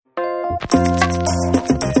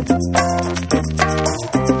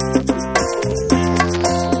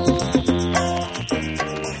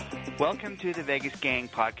Welcome to the Vegas Gang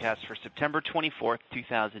podcast for September 24th,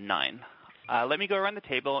 2009. Let me go around the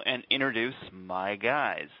table and introduce my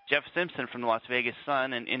guys. Jeff Simpson from the Las Vegas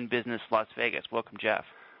Sun and In Business Las Vegas. Welcome, Jeff.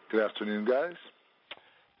 Good afternoon, guys.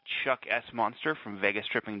 Chuck S. Monster from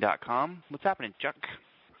VegasTripping.com. What's happening, Chuck?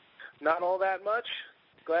 Not all that much.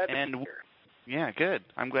 Glad to be here. Yeah, good.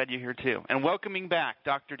 I'm glad you're here, too. And welcoming back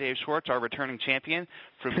Dr. Dave Schwartz, our returning champion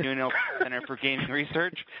from UNL Center for Gaming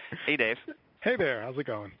Research. Hey, Dave. Hey there. How's it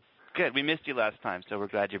going? Good. We missed you last time, so we're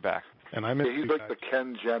glad you're back. And I missed He's you like the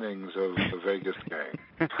Ken Jennings of the Vegas Gang.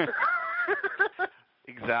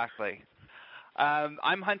 Exactly.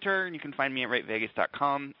 I'm Hunter, and you can find me at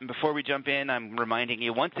ratevegas.com. And before we jump in, I'm reminding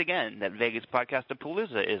you once again that Vegas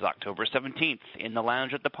Podcastapalooza is October 17th in the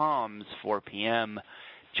Lounge at the Palms, 4 p.m.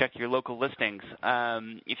 Check your local listings.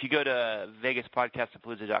 If you go to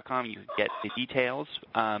VegasPodcastapalooza.com, you can get the details.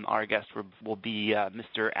 Our guest will be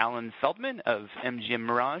Mr. Alan Feldman of MGM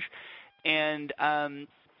Mirage. And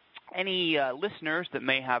any listeners that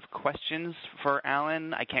may have questions for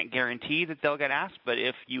Alan, I can't guarantee that they'll get asked, but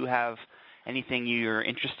if you have anything you're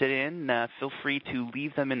interested in, feel free to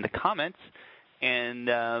leave them in the comments, and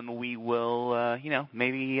we will,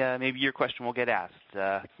 maybe your question will get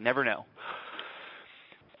asked. Never know.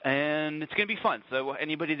 And it's going to be fun. So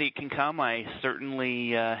anybody that can come, I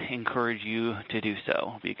certainly encourage you to do so.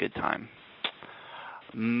 It'll be a good time.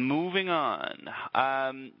 Moving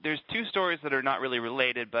on. There's two stories that are not really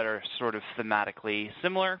related but are sort of thematically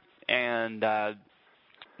similar. And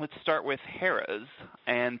let's start with Harrah's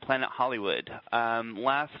and Planet Hollywood.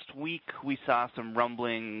 Last week we saw some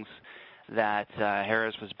rumblings that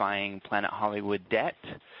Harrah's was buying Planet Hollywood debt.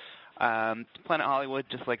 Planet Hollywood,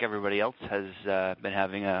 just like everybody else, has been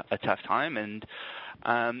having a tough time, and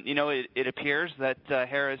it appears that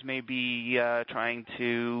Harrah's may be trying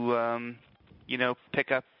to,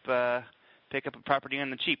 pick up a property on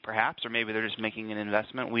the cheap, perhaps, or maybe they're just making an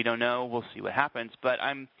investment. We don't know. We'll see what happens. But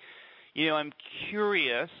I'm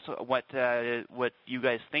curious what you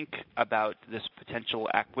guys think about this potential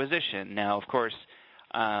acquisition. Now, of course,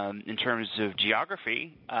 in terms of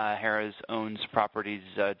geography, Harrah's owns properties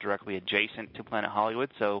directly adjacent to Planet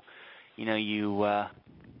Hollywood, so you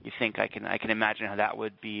think I can imagine how that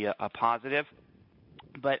would be a positive.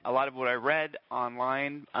 But a lot of what I read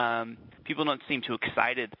online, people don't seem too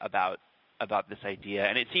excited about this idea,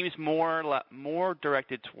 and it seems more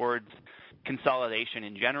directed towards consolidation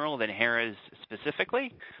in general than Harrah's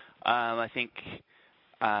specifically. I think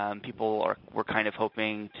people were kind of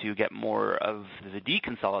hoping to get more of the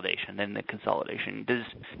deconsolidation than the consolidation.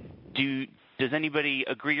 Does anybody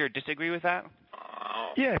agree or disagree with that?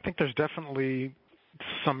 Yeah, I think there's definitely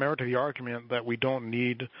some merit to the argument that we don't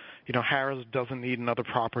need, Harrah's doesn't need another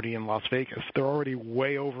property in Las Vegas. They're already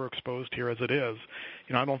way overexposed here as it is.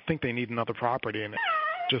 I don't think they need another property, and it's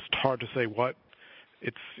just hard to say what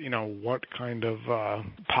kind of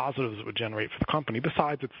positives it would generate for the company.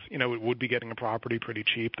 Besides, it would be getting a property pretty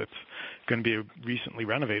cheap that's going to be a recently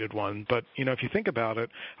renovated one. But, if you think about it,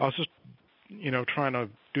 I was just, trying to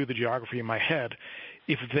do the geography in my head.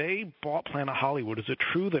 If they bought Planet Hollywood, is it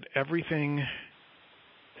true that everything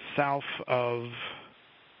south of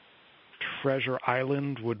Treasure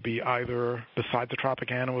Island would be either, besides the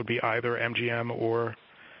Tropicana, would be either MGM or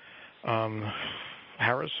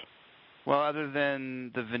Harrah's? Well, other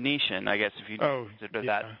than the Venetian, I guess, if you consider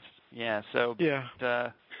that. Yeah. So. Yeah.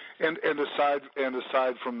 And aside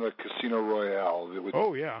from the Casino Royale, it would be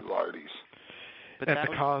Lardy's. But that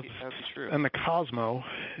would be true. And the Cosmo,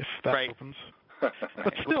 if that opens.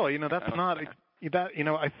 But still, that's not that.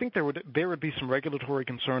 I think there would be some regulatory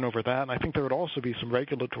concern over that, and I think there would also be some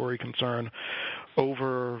regulatory concern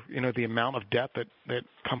over the amount of debt that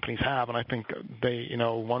companies have. And I think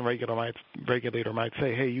one regulator might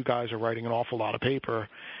say, hey, you guys are writing an awful lot of paper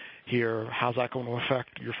here. How's that going to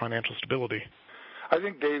affect your financial stability? I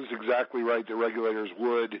think Dave's exactly right. The regulators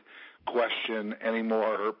would question any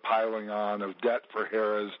more piling on of debt for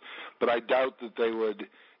Harrah's, but I doubt that they would.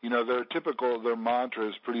 Their mantra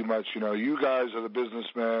is pretty much, you guys are the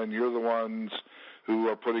businessmen, you're the ones who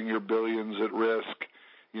are putting your billions at risk.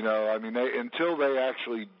 Until they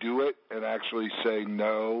actually do it and actually say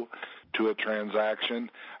no to a transaction.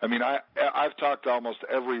 I've talked to almost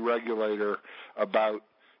every regulator about,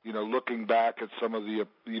 looking back at some of the,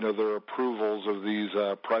 their approvals of these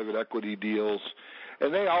private equity deals,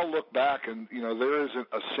 and they all look back and, there isn't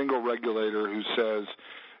a single regulator who says,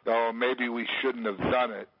 oh, maybe we shouldn't have done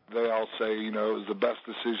it. They all say, it was the best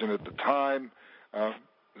decision at the time.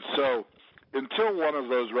 So until one of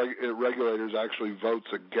those regulators actually votes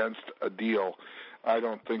against a deal, I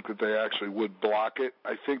don't think that they actually would block it.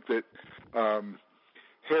 I think that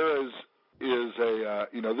Harrah's is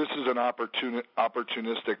this is an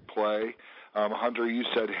opportunistic play. Hunter, you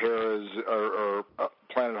said Harrah's or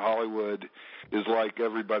Planet Hollywood is like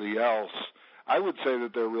everybody else. I would say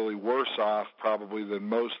that they're really worse off probably than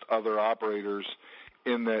most other operators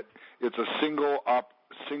in that it's a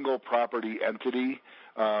single property entity.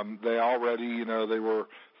 They already, they were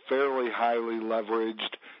fairly highly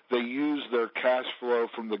leveraged. They used their cash flow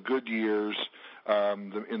from the good years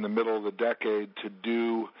in the middle of the decade to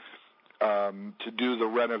do the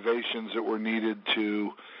renovations that were needed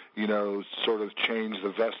to, sort of change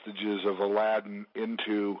the vestiges of Aladdin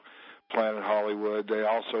into Planet Hollywood. They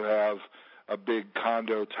also have a big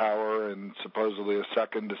condo tower and supposedly a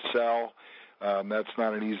second to sell. That's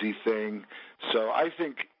not an easy thing. So I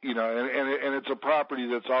think, and it's a property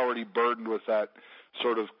that's already burdened with that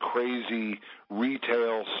sort of crazy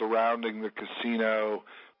retail surrounding the casino,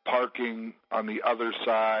 parking on the other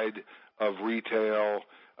side of retail,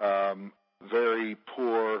 very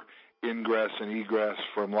poor ingress and egress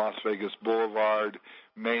from Las Vegas Boulevard.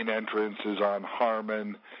 Main entrance is on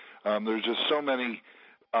Harmon. There's just so many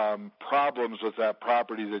problems with that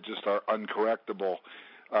property that just are uncorrectable.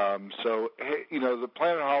 So, the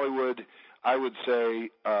Planet Hollywood, I would say,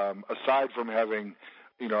 aside from having,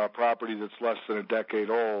 a property that's less than a decade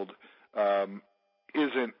old,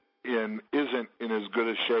 isn't in as good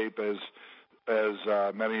a shape as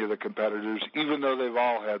many of the competitors, even though they've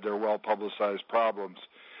all had their well-publicized problems.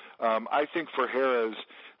 I think for Harrah's,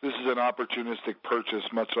 this is an opportunistic purchase,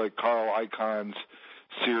 much like Carl Icahn's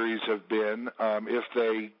series have been. If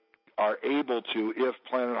they are able to, if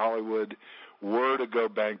Planet Hollywood were to go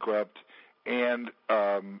bankrupt and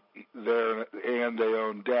they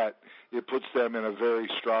own debt, it puts them in a very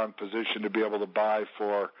strong position to be able to buy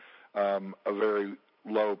for a very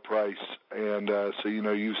low price. And so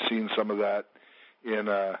you've seen some of that in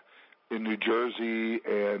New Jersey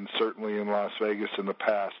and certainly in Las Vegas in the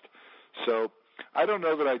past. So I don't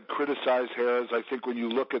know that I'd criticize Harrah's. I think when you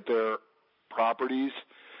look at their properties,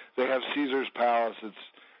 they have Caesar's Palace. It's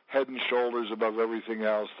head and shoulders above everything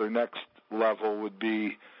else. Their next level would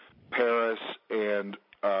be Paris and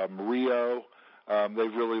Rio.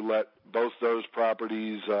 They've really let both those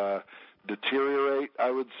properties deteriorate,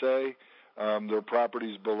 I would say. Their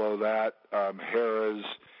properties below that, Harrah's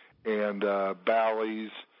and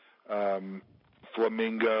Bally's,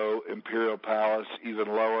 Flamingo, Imperial Palace, even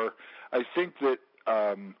lower. I think that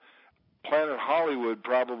Planet Hollywood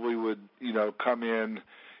probably would, come in,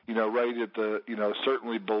 right at the,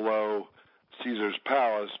 certainly below Caesar's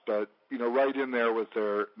Palace, but, right in there with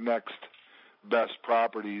their next best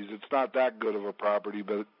properties. It's not that good of a property,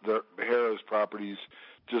 but the Harrah's properties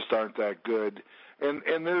just aren't that good. And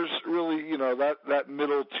there's really, that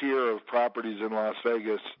middle tier of properties in Las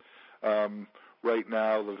Vegas right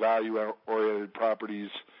now. The value-oriented properties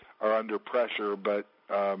are under pressure, but,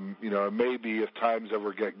 maybe if times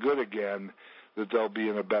ever get good again, that they'll be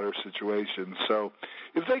in a better situation. So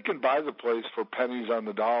if they can buy the place for pennies on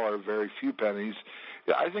the dollar, very few pennies,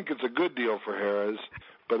 I think it's a good deal for Harrah's.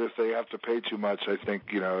 But if they have to pay too much, I think,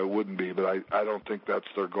 it wouldn't be. But I don't think that's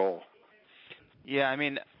their goal. Yeah, I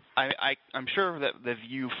mean, I'm sure that the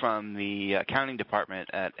view from the accounting department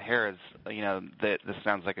at Harrah's, that this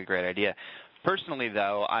sounds like a great idea. Personally,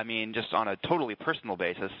 though, I mean, just on a totally personal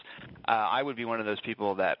basis, I would be one of those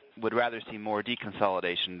people that would rather see more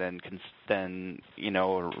deconsolidation than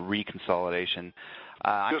reconsolidation.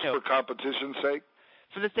 Just for competition's sake?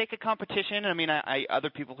 For the sake of competition, I mean,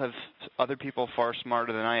 other people far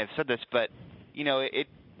smarter than I have said this, but the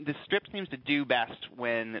Strip seems to do best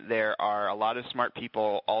when there are a lot of smart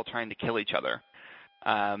people all trying to kill each other.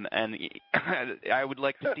 And I would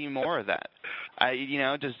like to see more of that.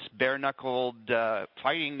 Just bare-knuckled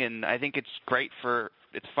fighting, and I think it's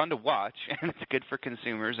fun to watch, and it's good for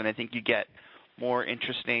consumers, and I think you get more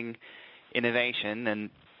interesting innovation. And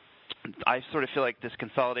I sort of feel like this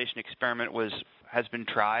consolidation experiment has been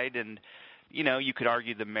tried, and you could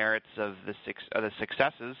argue the merits of the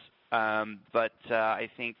successes, but I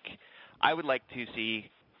think I would like to see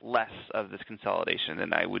less of this consolidation,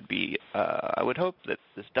 and I would hope that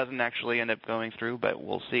this doesn't actually end up going through, but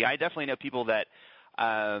we'll see. I definitely know people that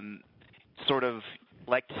sort of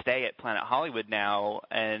like to stay at Planet Hollywood now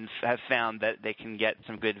and have found that they can get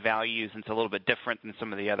some good values, and it's a little bit different than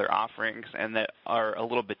some of the other offerings, and that are a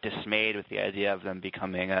little bit dismayed with the idea of them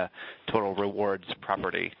becoming a total rewards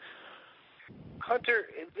property. Hunter,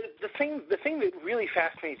 the thing that really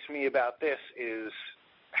fascinates me about this is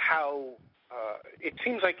how it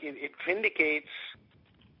seems like it vindicates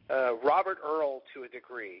Robert Earl to a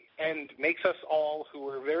degree, and makes us all who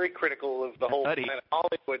are very critical of the whole Planet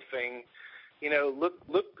Hollywood thing, look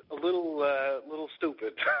a little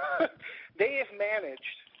stupid. They have managed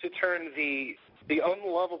to turn the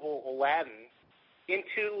unlovable Aladdin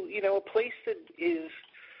into, a place that is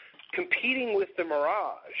competing with the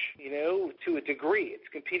Mirage, to a degree. It's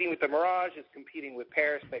competing with the Mirage, it's competing with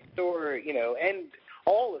Paris Next Door, and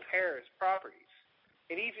all of Harrah's properties.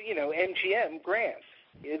 And even, MGM Grand.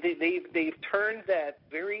 They've turned that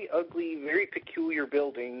very ugly, very peculiar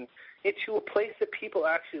building into a place that people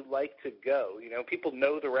actually like to go. People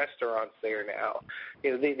know the restaurants there now.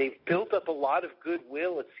 They've built up a lot of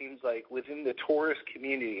goodwill, it seems like, within the tourist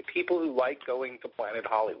community, people who like going to Planet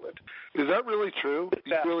Hollywood. Is that really true?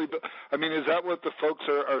 Is that what the folks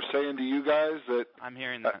are saying to you guys? That I'm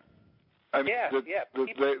hearing that. People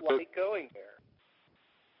like going there.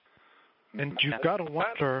 And you've got to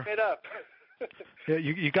wonder. Yeah,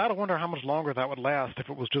 you got to wonder how much longer that would last if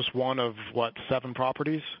it was just one of 7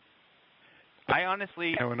 properties. I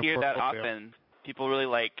honestly hear that often. People really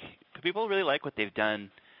like what they've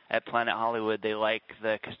done at Planet Hollywood. They like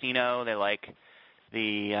the casino. They like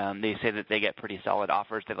they say that they get pretty solid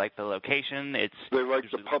offers. They like the location. They like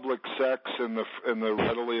the public sex and the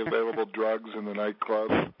readily available drugs in the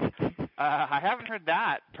nightclub. I haven't heard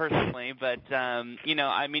that personally, but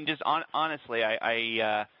just honestly,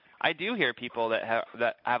 I do hear people that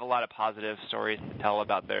have a lot of positive stories to tell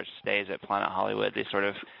about their stays at Planet Hollywood. They sort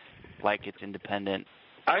of like it's independent.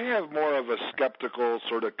 I have more of a skeptical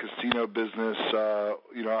sort of casino business. The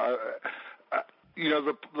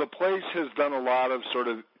place has done a lot of sort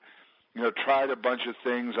of, tried a bunch of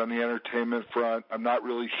things on the entertainment front. I'm not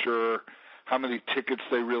really sure how many tickets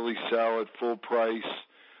they really sell at full price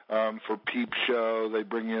for Peep Show. They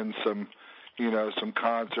bring in some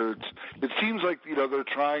concerts. It seems like, they're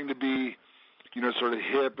trying to be, sort of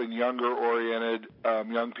hip and young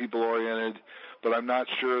people oriented, but I'm not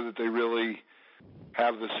sure that they really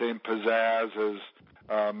have the same pizzazz as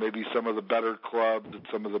maybe some of the better clubs at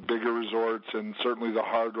some of the bigger resorts, and certainly the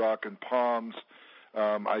Hard Rock and Palms,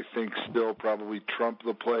 I think still probably trump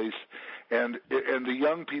the place. And the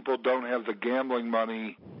young people don't have the gambling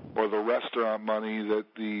money or the restaurant money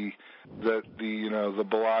that the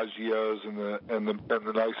Bellagios and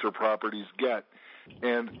the nicer properties get.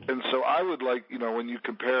 And so I would like, when you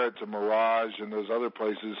compare it to Mirage and those other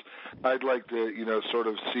places, I'd like to, sort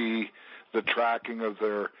of see the tracking of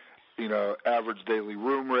their, average daily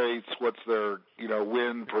room rates, what's their,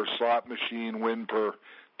 win per slot machine, win per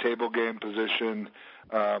table game position.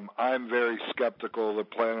 I'm very skeptical that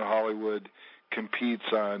Planet Hollywood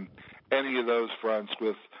competes on any of those fronts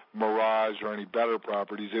with Mirage or any better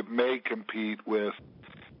properties. It may compete with,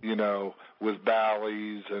 with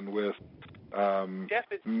Bally's and with Jeff,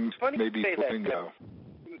 it's funny maybe you say Flamingo.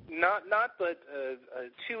 That. Not but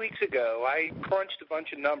 2 weeks ago, I crunched a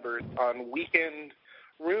bunch of numbers on weekend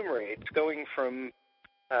room rates going from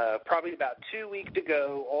probably about 2 weeks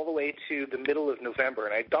ago all the way to the middle of November,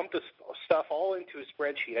 and I dumped this stuff all into a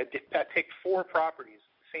spreadsheet. I picked 4 properties,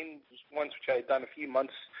 the same ones which I had done a few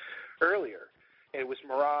months earlier. It was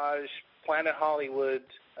Mirage, Planet Hollywood,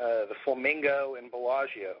 the Flamingo, and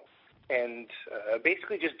Bellagio. And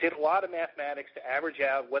basically just did a lot of mathematics to average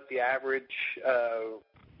out what the average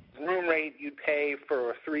room rate you'd pay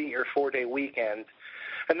for a 3 or 4 day weekend,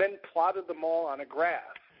 and then plotted them all on a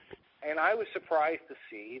graph. And I was surprised to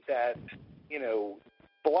see that,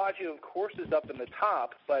 Bellagio, of course, is up in the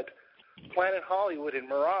top, but Planet Hollywood and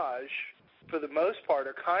Mirage, for the most part,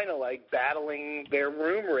 are kind of like battling their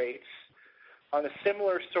room rates on a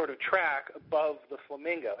similar sort of track above the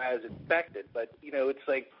Flamingo, as expected. But, it's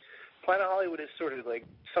like Planet Hollywood is sort of like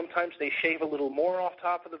sometimes they shave a little more off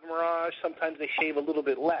top of the Mirage, sometimes they shave a little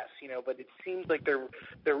bit less, but it seems like they're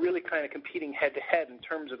really kind of competing head-to-head in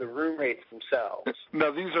terms of the room rates themselves. Now,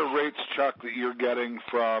 these are rates, Chuck, that you're getting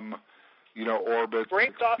from, Orbit.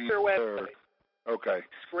 Rates off their website. Okay.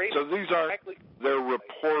 So these are, they're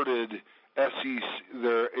reported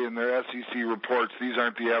they're in their SEC reports. These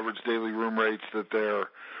aren't the average daily room rates that they're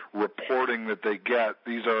reporting that they get.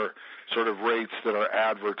 These are sort of rates that are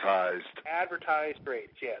advertised. Advertised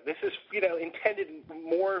rates, yeah. This is, intended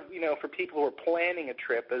more, for people who are planning a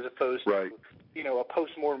trip as opposed to, a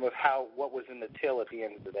postmortem of what was in the till at the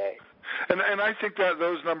end of the day. And I think that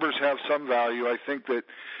those numbers have some value. I think that,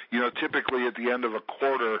 typically at the end of a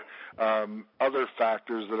quarter, other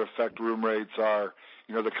factors that affect room rates are,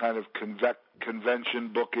 the kind of convention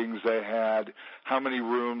bookings they had, how many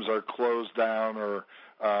rooms are closed down or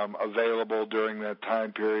available during that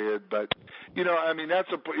time period. But,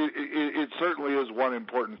 it certainly is one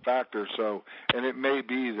important factor. So, and it may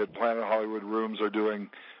be that Planet Hollywood rooms are doing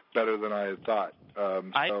better than I had thought.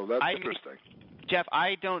 So that's interesting. Jeff,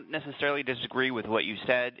 I don't necessarily disagree with what you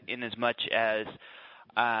said in as much as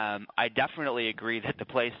I definitely agree that the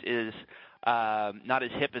place is not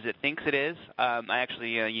as hip as it thinks it is. I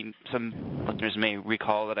actually, some listeners may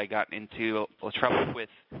recall that I got into trouble with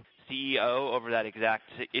CEO over that exact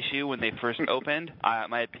issue when they first opened.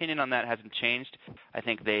 My opinion on that hasn't changed. I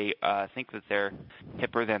think they think that they're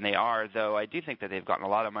hipper than they are, though I do think that they've gotten a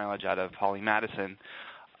lot of mileage out of Holly Madison.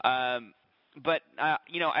 But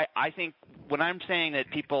I think when I'm saying that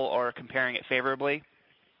people are comparing it favorably,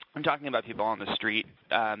 I'm talking about people on the street,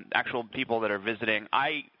 actual people that are visiting.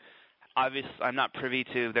 I'm not privy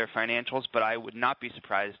to their financials, but I would not be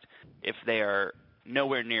surprised if they are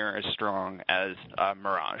nowhere near as strong as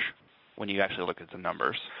Mirage when you actually look at the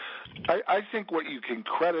numbers. I think what you can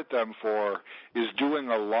credit them for is doing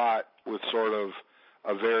a lot with sort of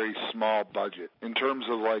a very small budget in terms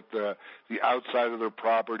of like the outside of their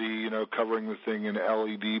property, covering the thing in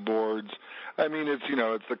LED boards. I mean, it's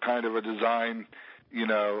the kind of a design,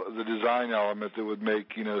 the design element that would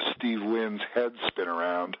make, Steve Wynn's head spin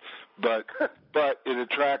around, but it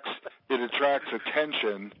attracts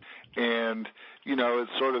attention, and,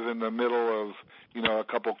 it's sort of in the middle of, a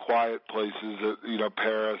couple quiet places at,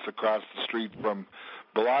 Paris, across the street from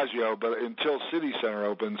Bellagio, but until City Center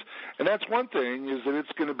opens. And that's one thing, is that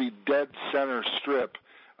it's going to be dead center strip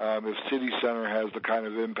if City Center has the kind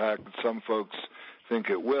of impact that some folks think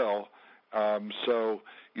it will. So,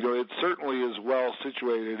 it certainly is well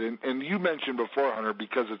situated. And you mentioned before, Hunter,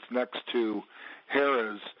 because it's next to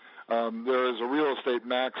Harrah's, there is a real estate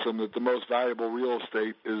maxim that the most valuable real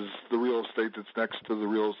estate is the real estate that's next to the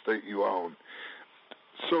real estate you own.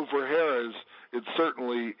 So for Harrah's, it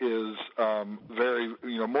certainly is very,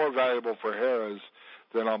 more valuable for Harrah's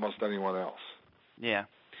than almost anyone else. Yeah.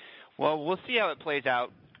 Well, we'll see how it plays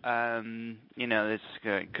out. This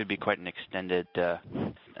could be quite an extended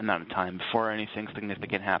amount of time before anything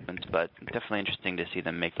significant happens, but definitely interesting to see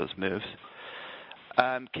them make those moves.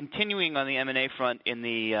 Continuing on the M&A front in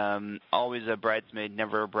the always a bridesmaid,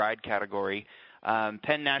 never a bride category,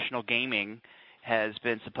 Penn National Gaming has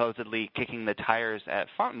been supposedly kicking the tires at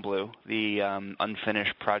Fontainebleau, the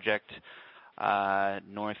unfinished project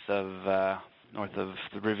north of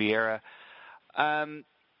the Riviera.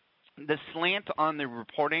 The slant on the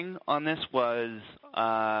reporting on this was,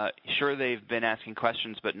 sure, they've been asking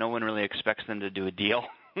questions, but no one really expects them to do a deal.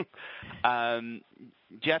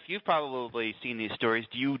 Jeff, you've probably seen these stories.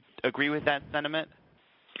 Do you agree with that sentiment?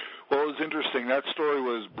 Well, it was interesting. That story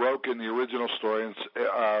was broken, the original story,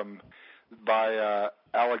 by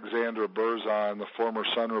Alexandra Berzon, the former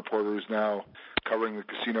Sun reporter who's now covering the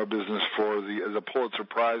casino business for the Pulitzer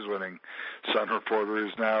Prize-winning Sun reporter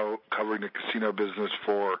who's now covering the casino business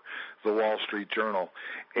for the Wall Street Journal.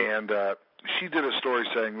 And she did a story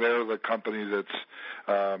saying they're the company that's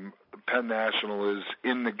Penn National is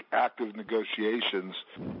in the active negotiations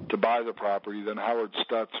to buy the property. Then Howard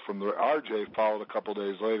Stutz from the RJ followed a couple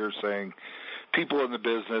days later saying people in the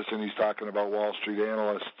business, and he's talking about Wall Street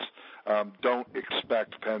analysts, don't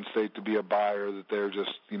expect Penn State to be a buyer, that they're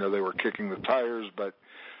just, they were kicking the tires, but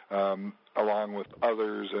along with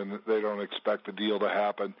others, and they don't expect the deal to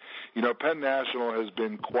happen. Penn National has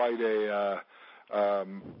been quite a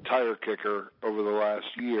tire kicker over the last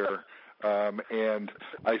year, and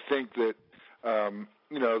I think that,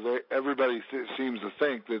 everybody seems to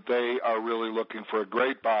think that they are really looking for a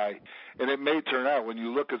great buy, and it may turn out, when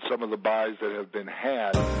you look at some of the buys that have been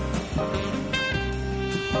had,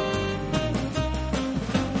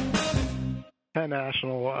 Penn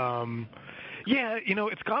National,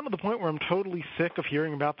 it's gotten to the point where I'm totally sick of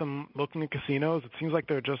hearing about them looking at casinos. It seems like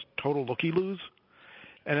they're just total looky-loos.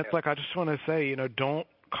 And it's like, I just want to say, don't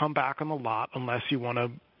come back on the lot unless you want to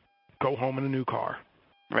go home in a new car.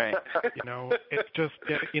 Right. It's just,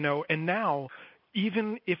 and now,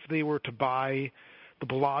 even if they were to buy the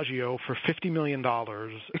Bellagio for $50 million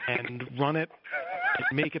and run it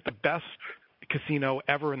and make it the best casino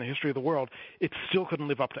ever in the history of the world, it still couldn't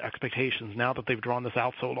live up to expectations now that they've drawn this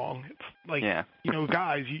out so long. It's like,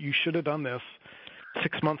 guys, you should have done this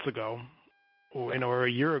 6 months ago or a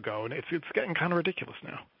year ago, and it's getting kind of ridiculous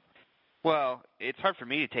now. Well, it's hard for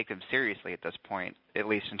me to take them seriously at this point, at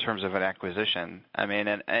least in terms of an acquisition. I mean,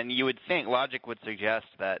 and you would think logic would suggest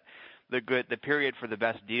that the period for the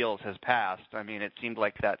best deals has passed. I mean, it seemed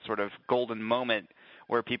like that sort of golden moment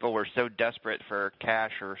where people were so desperate for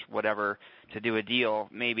cash or whatever to do a deal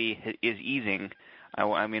maybe is easing.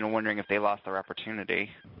 I'm wondering if they lost their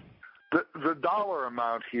opportunity. The dollar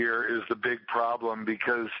amount here is the big problem,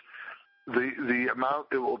 because the amount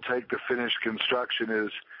it will take to finish construction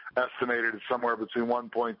is estimated at somewhere between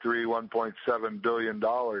 $1.3, $1.7 billion.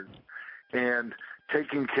 And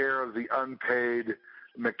taking care of the unpaid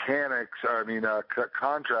mechanics,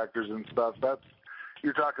 contractors and stuff,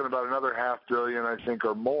 you're talking about another $500 million, I think,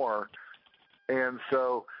 or more. And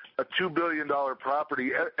so a $2 billion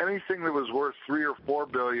property, anything that was worth $3 or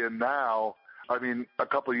 $4 billion now, a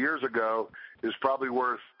couple of years ago, is probably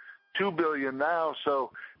worth $2 billion now.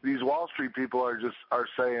 So these Wall Street people are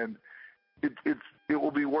saying it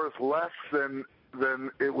will be worth less than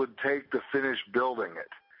it would take to finish building it.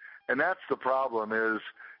 And that's the problem is,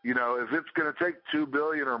 if it's going to take $2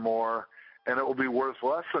 billion or more and it will be worth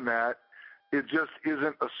less than that, it just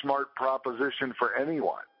isn't a smart proposition for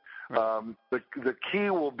anyone. The key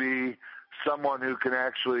will be someone who can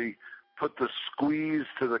actually put the squeeze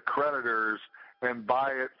to the creditors and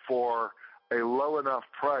buy it for a low enough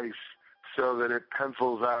price so that it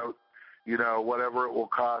pencils out, whatever it will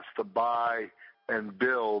cost to buy and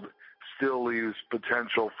build still leaves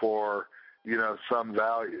potential for, some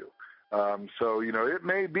value. So it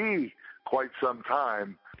may be quite some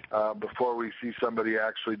time before we see somebody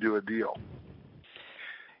actually do a deal.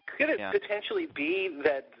 Could it potentially be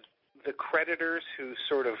that the creditors who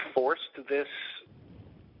sort of forced this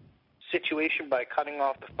situation by cutting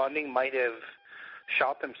off the funding might have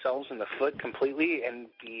shot themselves in the foot completely and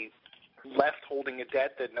be left holding a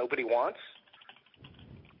debt that nobody wants?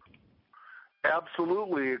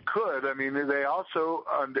 Absolutely, it could. They also,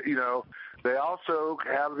 they also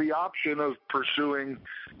have the option of pursuing,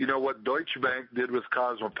 what Deutsche Bank did with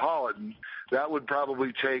Cosmopolitan. That would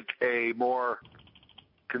probably take a more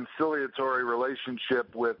conciliatory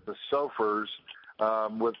relationship with the Sofers,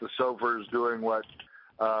 doing what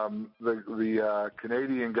the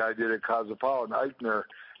Canadian guy did at Cosmopolitan, Eichner,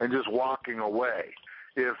 and just walking away.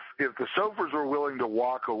 If the Sofers were willing to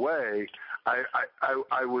walk away, I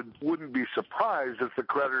wouldn't be surprised if the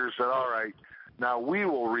creditors said, all right, now we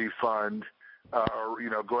will refund or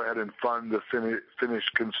go ahead and fund the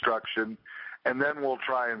finished construction, and then we'll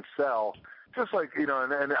try and sell. Just like, and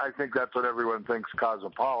I think that's what everyone thinks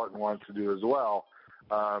Cosmopolitan wants to do as well.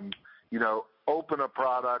 Open a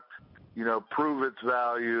product, prove its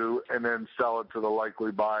value, and then sell it to the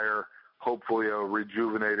likely buyer, hopefully a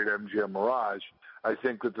rejuvenated MGM Mirage. I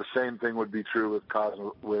think that the same thing would be true with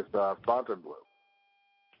Fontainebleau.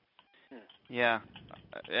 Yeah.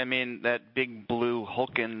 That big blue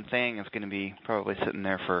Hulkin thing is going to be probably sitting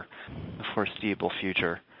there for the foreseeable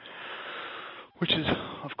future, which is,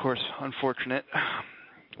 of course, unfortunate.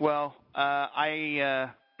 Well,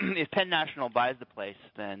 if Penn National buys the place,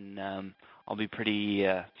 then I'll be pretty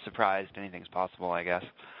surprised. Anything's possible, I guess.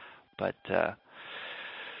 But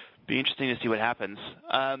be interesting to see what happens.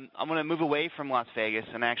 I'm going to move away from Las Vegas,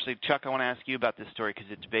 and actually, Chuck, I want to ask you about this story because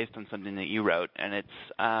it's based on something that you wrote, and it's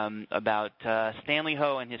about Stanley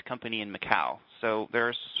Ho and his company in Macau. So there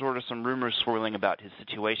are sort of some rumors swirling about his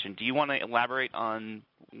situation. Do you want to elaborate on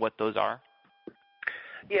what those are?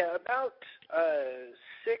 Yeah, about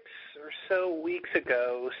 6 or so weeks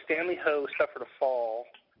ago, Stanley Ho suffered a fall,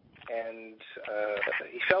 and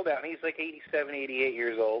he fell down. He's like 87, 88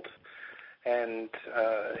 years old, and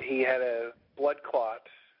he had a blood clot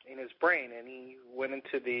in his brain, and he went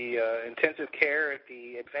into the intensive care at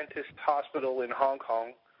the Adventist Hospital in Hong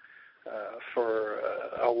Kong for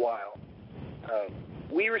a while.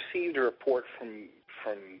 We received a report from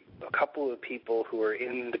a couple of people who are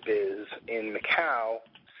in the biz in Macau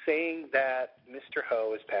saying that Mr.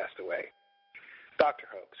 Ho has passed away, Dr.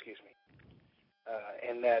 Ho, excuse me,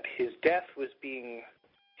 and that his death was being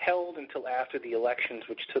held until after the elections,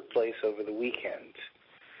 which took place over the weekend.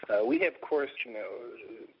 We have, of course,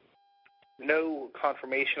 no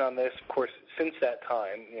confirmation on this. Of course, since that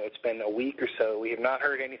time, it's been a week or so, we have not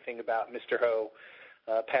heard anything about Mr. Ho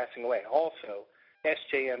passing away. Also,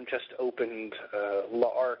 SJM just opened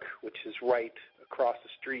L'Arc, which is right across the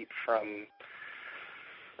street from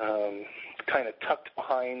kind of tucked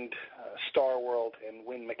behind Star World and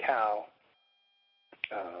Wynn Macau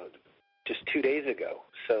just 2 days ago.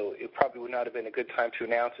 So it probably would not have been a good time to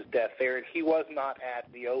announce his death there. And he was not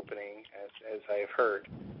at the opening, as I have heard,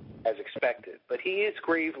 as expected. But he is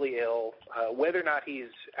gravely ill. Whether or not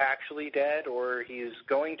he's actually dead or he's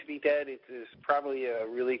going to be dead, it is probably a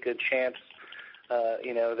really good chance,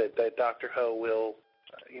 that Dr. Ho will,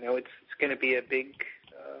 it's going to be a big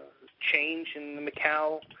change in the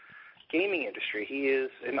Macau gaming industry. He is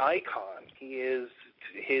an icon. He is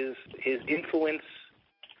his influence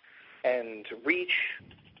and reach,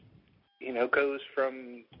 goes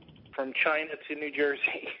from China to New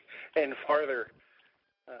Jersey and farther.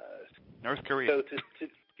 North Korea. So to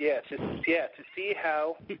see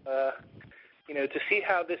how to see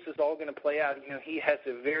how this is all going to play out, he has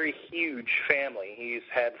a very huge family. He's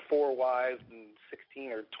had 4 wives and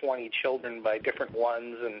 16 or 20 children by different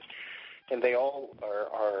ones, and they all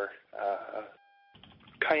are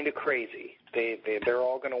kind of crazy. They're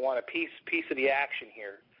all going to want a piece of the action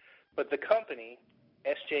here. But the company,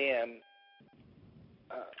 SJM,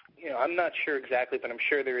 I'm not sure exactly, but I'm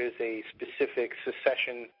sure there is a specific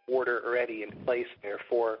secession order already in place there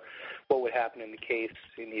for what would happen in the case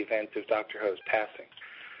in the event of Dr. Ho's passing.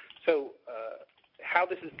 So how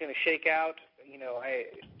this is going to shake out,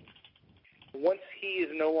 once he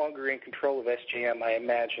is no longer in control of SJM, I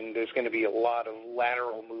imagine there's going to be a lot of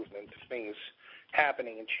lateral movement, things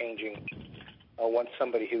happening and changing once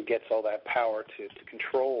somebody who gets all that power to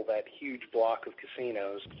control that huge block of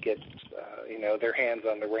casinos gets, their hands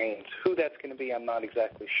on the reins. Who that's going to be, I'm not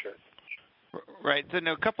exactly sure. Right. So,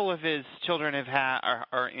 a couple of his children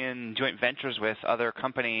are in joint ventures with other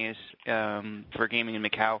companies for gaming in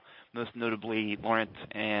Macau, most notably Lawrence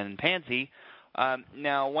and Pansy.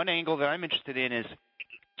 Now, one angle that I'm interested in is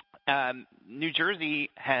New Jersey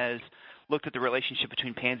has looked at the relationship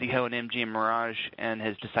between Pansy Ho and MGM Mirage and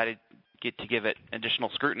has decided to give it additional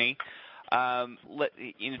scrutiny.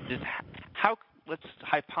 Let's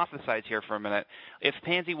hypothesize here for a minute. If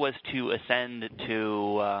Pansy was to ascend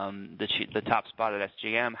to the top spot at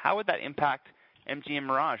SJM, how would that impact MGM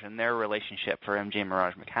Mirage and their relationship for MGM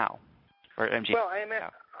Mirage Macau? Or MGM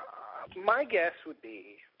Macau? My guess would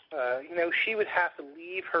be, she would have to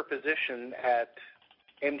leave her position at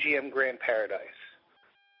MGM Grand Paradise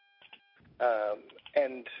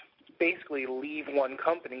and basically leave one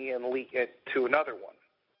company and leak it to another one.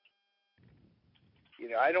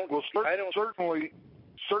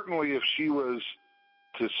 Certainly if she was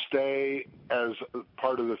to stay as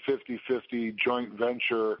part of the 50-50 joint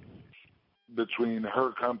venture between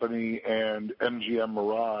her company and MGM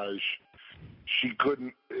Mirage, she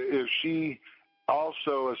couldn't. If she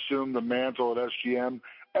also assumed the mantle at SGM,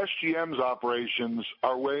 SGM's operations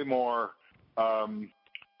are way more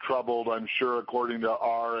troubled, I'm sure, according to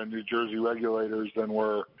our and New Jersey regulators, than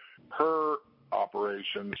were her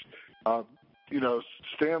operations.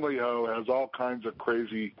 Stanley Ho has all kinds of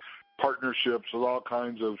crazy partnerships with all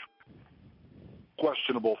kinds of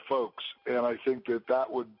questionable folks, and I think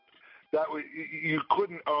that would you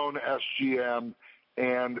couldn't own SGM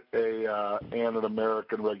and an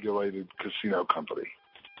American regulated casino company.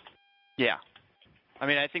 Yeah. I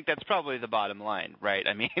mean, I think that's probably the bottom line, right?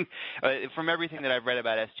 I mean, from everything that I've read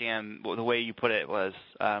about SGM, the way you put it was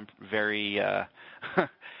very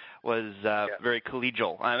very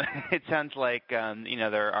collegial. It sounds like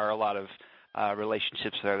there are a lot of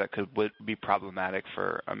relationships there that would be problematic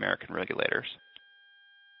for American regulators.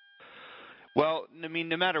 Well, I mean,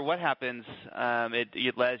 no matter what happens, as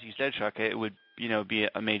you said, Chuck, it would be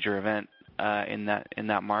a major event in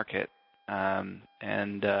that market, and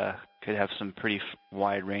could have some pretty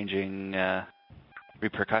wide-ranging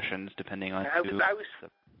repercussions depending on. I was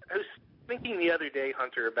thinking the other day,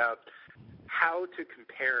 Hunter, about how to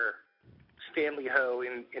compare Stanley Ho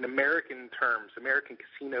in American terms, American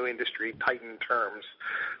casino industry titan terms.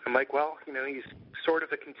 I'm like, well, he's sort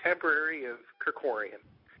of a contemporary of Kerkorian.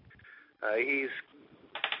 He's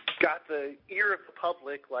got the ear of the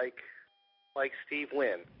public like Steve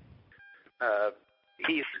Wynn.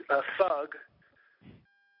 He's a thug,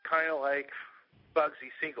 kind of like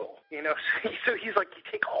Bugsy Siegel. So he's like, you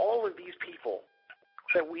take all of these people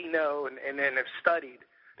that we know and then have studied,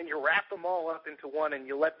 and you wrap them all up into one, and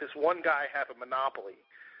you let this one guy have a monopoly.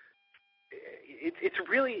 It's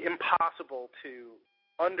really impossible to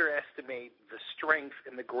underestimate the strength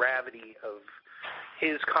and the gravity of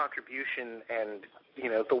his contribution and,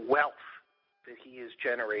 the wealth that he has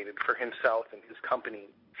generated for himself and his company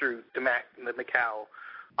through the Macau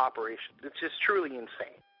operation. It's just truly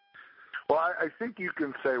insane. Well, I think you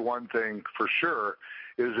can say one thing for sure,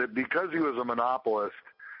 is that because he was a monopolist,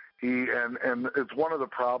 and it's one of the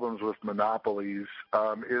problems with monopolies,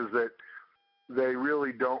 is that they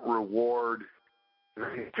really don't reward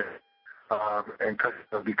and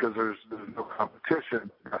because there's no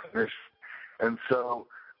competition definition. And so,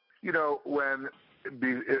 when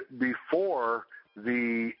before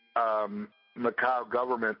the Macau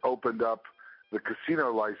government opened up the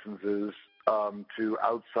casino licenses to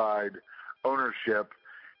outside ownership,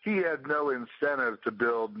 he had no incentive to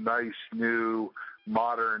build nice, new,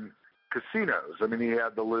 modern casinos. I mean, he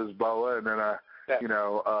had the Lisboa and then a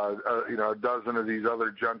dozen of these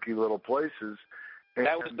other junky little places. And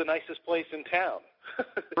that was the nicest place in town.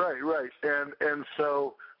 Right. And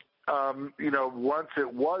so, once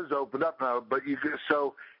it was opened up now,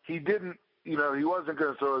 so he didn't he wasn't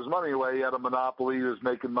going to throw his money away. He had a monopoly. He was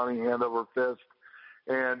making money hand over fist,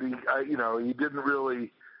 and he didn't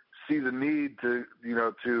really see the need to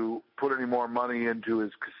put any more money into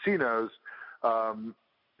his casinos.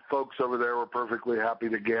 Folks over there were perfectly happy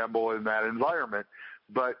to gamble in that environment.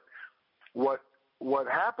 But what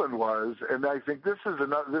happened was, and I think this is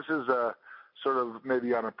a sort of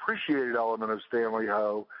maybe unappreciated element of Stanley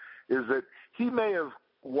Ho, is that he may have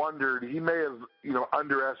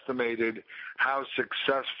underestimated how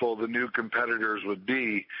successful the new competitors would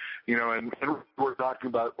be, and we're talking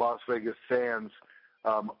about Las Vegas Sands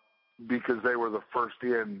because they were the first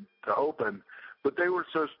in to open, but they were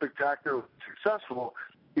so spectacularly successful,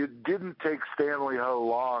 it didn't take Stanley Ho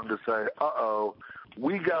long to say,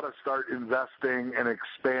 we got to start investing and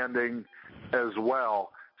expanding as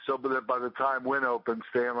well. So that by the time Wynn opened,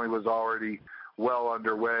 Stanley was already well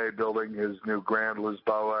underway building his new Grand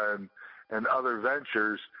Lisboa and other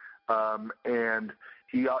ventures. And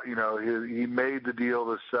he made the deal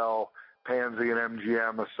to sell Pansy and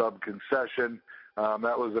MGM a sub-concession.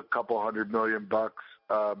 That was a couple $100 million.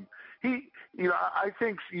 I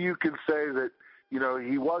think you can say that,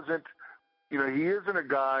 he wasn't, he isn't a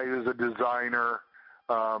guy who's a designer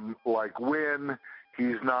like Wynn.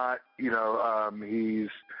 He's not, he's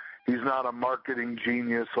not a marketing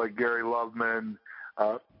genius like Gary Loveman.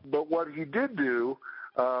 But what he did do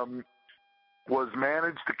was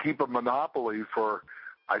manage to keep a monopoly for,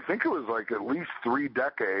 I think it was like at least 3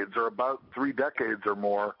 decades or about 3 decades or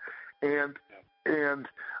more. And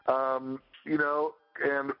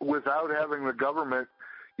without having the government,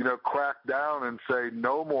 crack down and say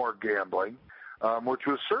no more gambling, which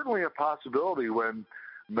was certainly a possibility when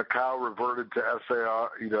Macau reverted to SAR,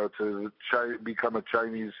 to become a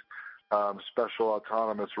Chinese special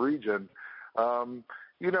autonomous region. There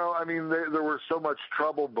was so much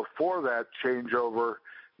trouble before that changeover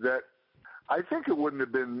that I think it wouldn't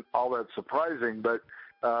have been all that surprising. But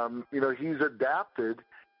he's adapted,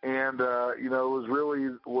 and was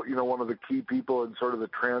really one of the key people in sort of the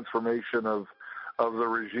transformation of the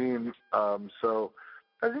regime. So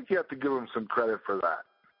I think you have to give him some credit for that.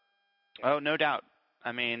 Oh, no doubt.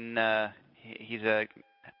 I mean, he's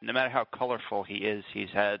no matter how colorful he is, he's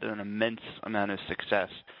had an immense amount of success,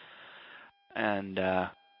 and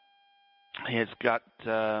he has got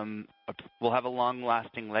will have a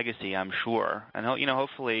long-lasting legacy, I'm sure. And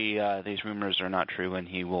hopefully these rumors are not true, and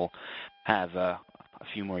he will have a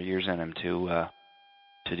few more years in him to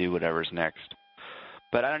do whatever's next.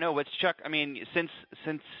 But I don't know. Chuck? I mean, since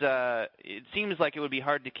it seems like it would be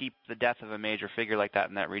hard to keep the death of a major figure like that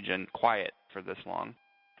in that region quiet for this long.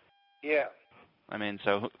 Yeah. I mean,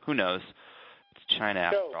 so who knows? It's China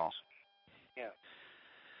after all. Yeah.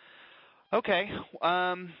 Okay.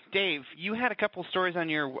 Dave, you had a couple stories on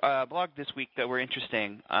your blog this week that were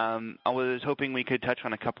interesting. I was hoping we could touch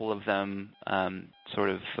on a couple of them sort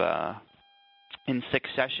of in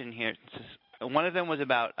succession here. One of them was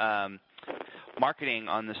about marketing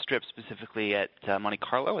on the Strip, specifically at Monte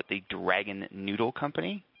Carlo at the Dragon Noodle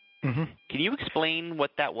Company. Mm-hmm. Can you explain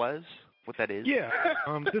what that was? What that is? Yeah,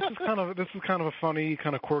 this is kind of a funny,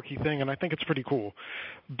 kind of quirky thing, and I think it's pretty cool.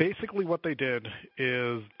 Basically, what they did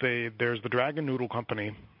is there's the Dragon Noodle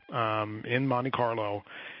Company in Monte Carlo,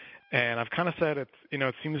 and I've kind of said it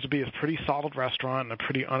seems to be a pretty solid restaurant and a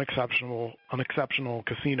pretty unexceptional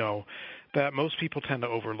casino that most people tend to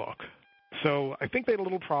overlook. So I think they had a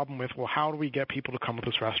little problem with, well, how do we get people to come to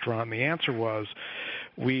this restaurant? And the answer was,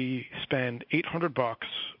 we spend $800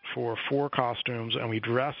 for 4 costumes, and we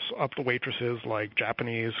dress up the waitresses like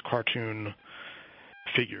Japanese cartoon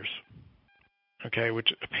figures, okay,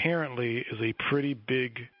 which apparently is a pretty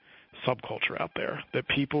big subculture out there, that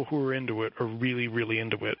people who are into it are really, really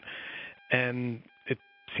into it. And it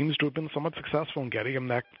seems to have been somewhat successful in getting them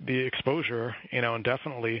the exposure, and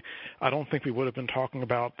definitely I don't think we would have been talking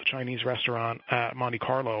about the Chinese restaurant at Monte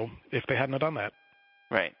Carlo if they hadn't done that.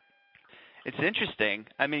 Right. It's interesting.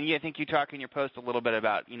 I mean, I think you talk in your post a little bit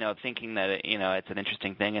about, thinking that, it's an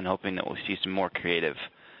interesting thing and hoping that we'll see some more creative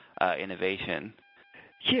innovation.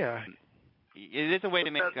 Yeah. It is a way to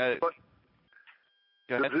make Does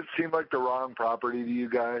it seem like the wrong property to you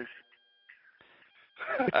guys?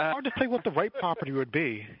 It's hard to say what the right property would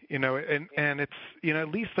be, and it's at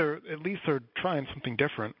least they're trying something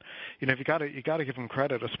different. You got to give them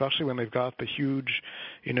credit, especially when they've got the huge,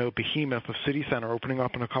 behemoth of City Center opening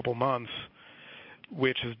up in a couple months,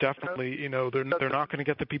 which is definitely, they're not going to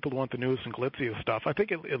get the people who want the newest and glitziest stuff. I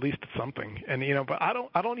think at least it's something, and but I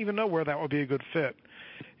don't even know where that would be a good fit.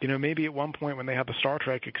 Maybe at one point when they had the Star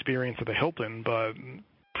Trek experience at the Hilton, but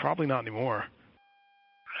probably not anymore.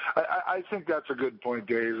 I think that's a good point,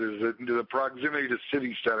 Dave, is that the proximity to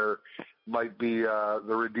City Center might be the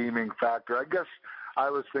redeeming factor. I guess I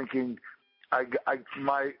was thinking,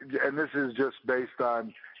 and this is just based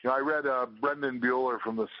on, I read Brendan Bueller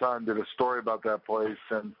from The Sun did a story about that place,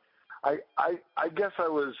 and I guess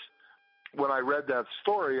when I read that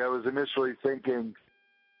story, I was initially thinking,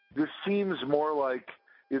 it seems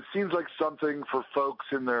like something for folks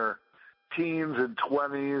in their teens and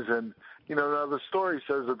 20s, and now the story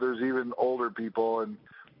says that there's even older people, and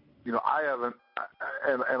I haven't,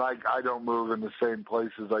 and I don't move in the same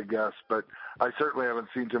places, I guess, but I certainly haven't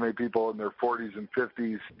seen too many people in their 40s and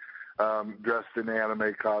 50s dressed in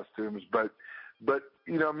anime costumes, but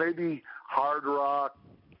maybe Hard Rock,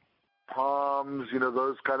 Palms,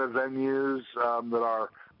 those kind of venues that are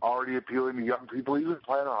already appealing to young people, even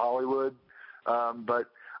Planet Hollywood, but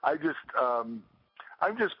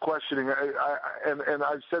I'm just questioning, and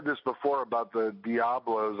I've said this before about the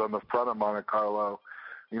Diablos on the front of Monte Carlo.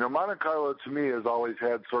 Monte Carlo to me has always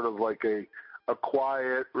had sort of like a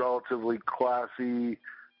quiet, relatively classy,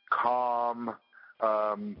 calm,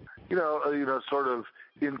 sort of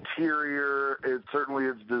interior. Certainly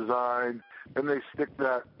its design, and they stick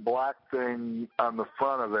that black thing on the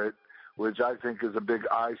front of it, which I think is a big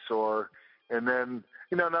eyesore. And then,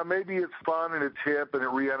 now maybe it's fun and it's hip and it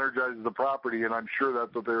re-energizes the property, and I'm sure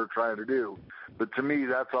that's what they were trying to do. But to me,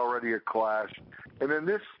 that's already a clash. And then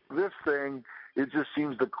this thing, it just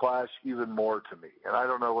seems to clash even more to me. And I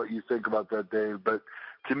don't know what you think about that, Dave, but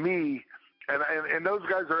to me, and those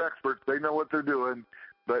guys are experts, they know what they're doing,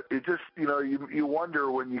 but it just, you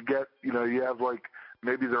wonder when you get, you have like,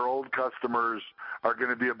 maybe their old customers are going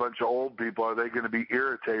to be a bunch of old people. Are they going to be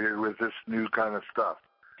irritated with this new kind of stuff?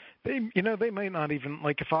 They may not even,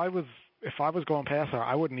 like, if I was going past there,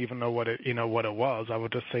 I wouldn't even know what it was. I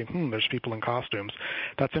would just say, there's people in costumes.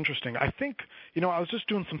 That's interesting. I think, I was just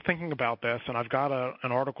doing some thinking about this, and I've got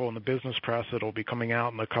an article in the Business Press that'll be coming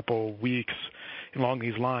out in a couple weeks along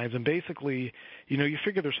these lines. And basically, you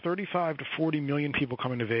figure there's 35 to 40 million people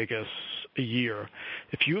coming to Vegas a year.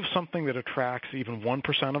 If you have something that attracts even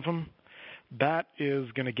 1% of them, that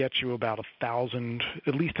is going to get you about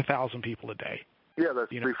at least 1,000 people a day. Yeah,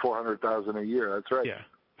 that's 400,000 a year. That's right. Yeah.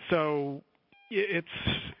 So it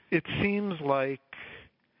seems like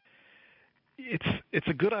it's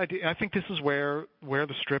a good idea. I think this is where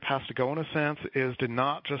the Strip has to go in a sense, is to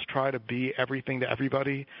not just try to be everything to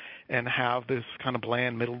everybody and have this kind of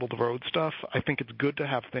bland middle of the road stuff. I think it's good to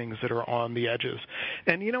have things that are on the edges.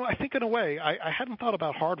 And I think in a way, I hadn't thought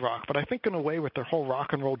about Hard Rock, but I think in a way with their whole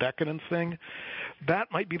rock and roll decadence thing,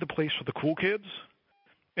 that might be the place for the cool kids.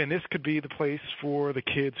 And this could be the place for the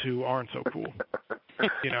kids who aren't so cool.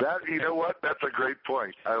 What? That's a great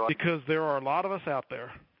point. Because there are a lot of us out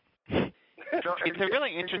there. It's a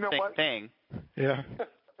really interesting thing. Yeah.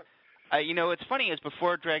 What's funny is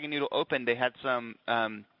before Dragon Noodle opened, they had some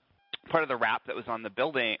part of the wrap that was on the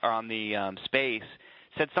building or on the space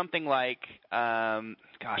said something like, I'm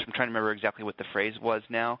trying to remember exactly what the phrase was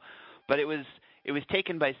now, but it was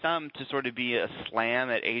taken by some to sort of be a slam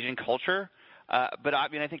at Asian culture. But I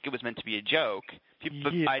think it was meant to be a joke.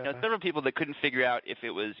 I know several people that couldn't figure out if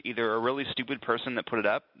it was either a really stupid person that put it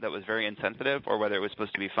up that was very insensitive, or whether it was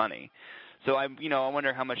supposed to be funny. So I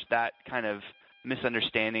wonder how much that kind of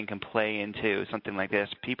misunderstanding can play into something like this.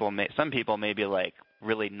 Some people maybe like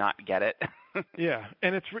really not get it. Yeah,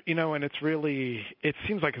 and it's really, it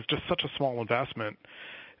seems like it's just such a small investment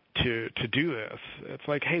to do this. It's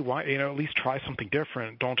like, hey, why at least try something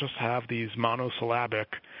different. Don't just have these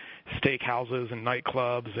monosyllabic steakhouses and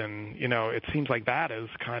nightclubs, and it seems like that is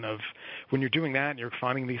kind of, when you're doing that and you're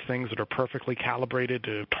finding these things that are perfectly calibrated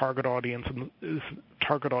to target audiences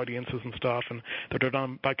and stuff, and that are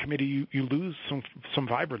done by committee, you lose some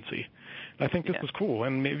vibrancy. And I think this is cool,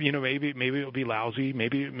 and maybe it'll be lousy,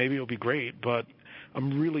 maybe it'll be great, but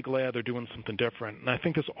I'm really glad they're doing something different. And I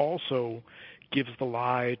think this also gives the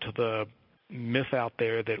lie to the myth out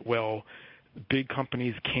there that, well, big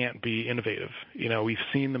companies can't be innovative. We've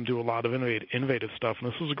seen them do a lot of innovative stuff,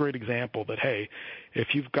 and this is a great example that, hey,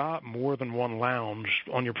 if you've got more than one lounge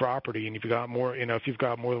on your property, and if you've got more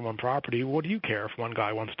than one property, what do you care if one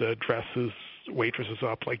guy wants to dress his waitresses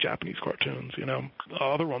up like Japanese cartoons?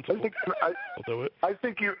 Other ones will do it. I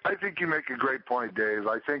think you make a great point, Dave.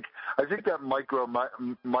 I think that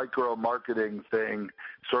micro marketing thing,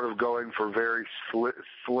 sort of going for very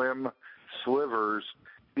slim slivers,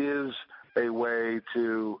 is a way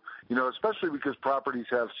to, especially because properties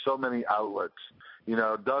have so many outlets,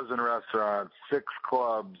 a dozen restaurants, 6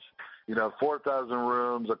 clubs, 4,000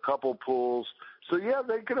 rooms, a couple pools. So yeah,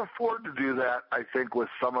 they can afford to do that, I think, with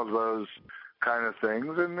some of those kind of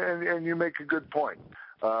things. And you make a good point.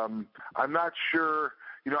 I'm not sure,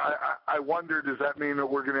 I wonder, does that mean that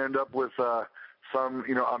we're going to end up with some,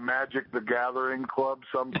 a Magic the Gathering club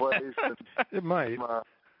someplace? It might.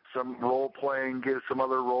 Some some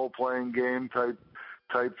other role-playing game type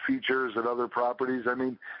features at other properties. I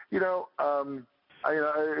mean,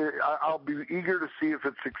 I'll be eager to see if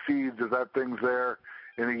it succeeds, if that thing's there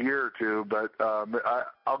in a year or two. But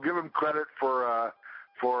I'll give them credit for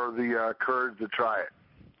the courage to try it.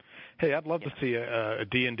 Hey, I'd love to see a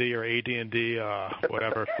D&D or AD&D,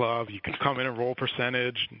 whatever club. You can come in and roll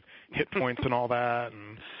percentage, and hit points and all that.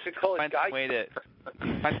 And find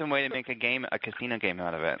some way to make a casino game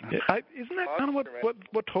out of it. Isn't that kind of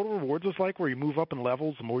what Total Rewards is like, where you move up in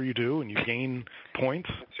levels the more you do and you gain points?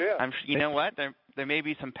 Yeah. You know what? There may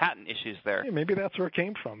be some patent issues there. Yeah, maybe that's where it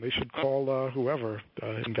came from. They should call whoever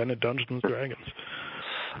invented Dungeons & Dragons.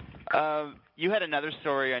 You had another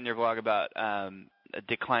story on your blog about a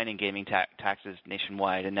decline in gaming taxes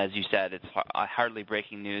nationwide, and as you said, it's hardly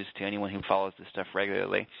breaking news to anyone who follows this stuff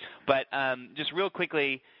regularly. But just real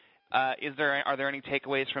quickly, are there any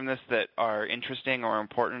takeaways from this that are interesting or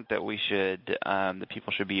important that that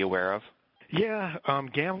people should be aware of? Yeah,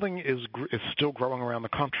 gambling is still growing around the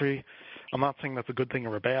country. I'm not saying that's a good thing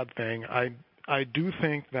or a bad thing. I do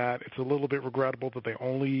think that it's a little bit regrettable that they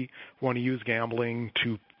only want to use gambling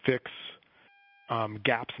to fix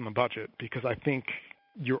gaps in the budget, because I think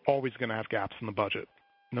you're always going to have gaps in the budget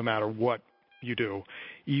no matter what you do.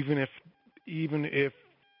 Even if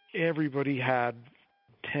everybody had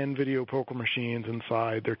 10 video poker machines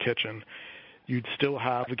inside their kitchen, you'd still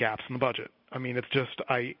have the gaps in the budget. I mean, it's just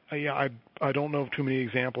I don't know of too many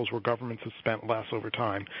examples where governments have spent less over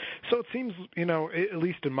time. So it seems, at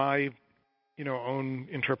least in my own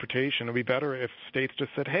interpretation, it'd be better if states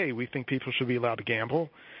just said, hey, we think people should be allowed to gamble,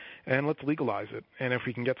 and let's legalize it. And if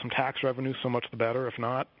we can get some tax revenue, so much the better. If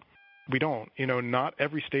not, we don't. Not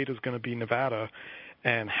every state is going to be Nevada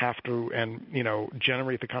and have to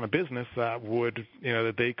generate the kind of business that would,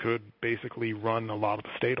 that they could basically run a lot of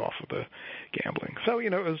the state off of the gambling. So,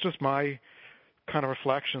 it was just my kind of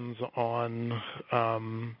reflections on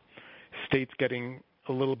states getting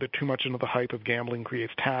a little bit too much into the hype of gambling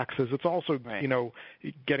creates taxes. It's also, right.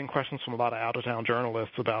 Getting questions from a lot of out-of-town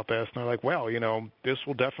journalists about this. And they're like, well, this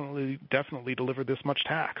will definitely deliver this much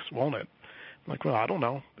tax, won't it? I'm like, well, I don't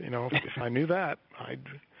know. If I knew that, I'd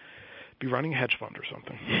be running a hedge fund or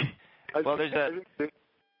something. Well,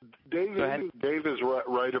 Dave is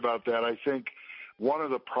right about that. I think one of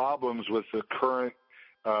the problems with the current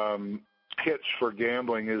pitch for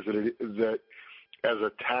gambling is that as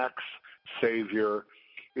a tax savior,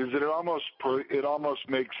 is that it almost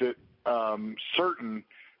makes it certain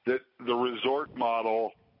that the resort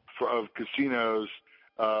model of casinos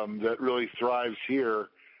that really thrives here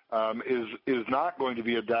is not going to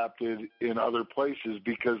be adapted in other places,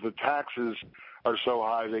 because the taxes are so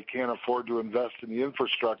high they can't afford to invest in the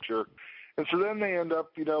infrastructure. And so then they end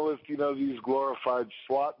up, with, these glorified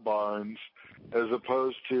slot barns as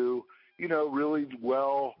opposed to, really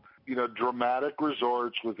dramatic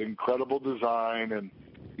resorts with incredible design and,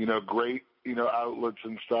 great, outlets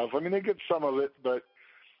and stuff. I mean, they get some of it, but,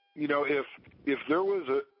 if there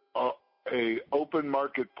was a open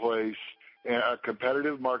marketplace, a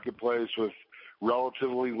competitive marketplace with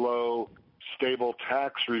relatively low, stable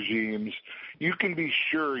tax regimes, you can be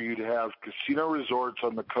sure you'd have casino resorts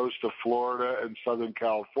on the coast of Florida and Southern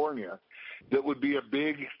California that would be a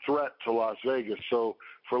big threat to Las Vegas. So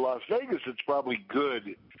for Las Vegas, it's probably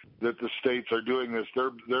good that the states are doing this.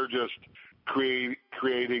 They're just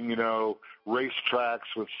creating, racetracks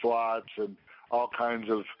with slots and all kinds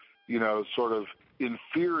of, sort of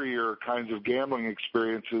inferior kinds of gambling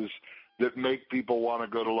experiences that make people want to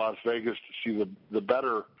go to Las Vegas to see the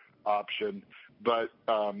better option. But,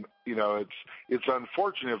 it's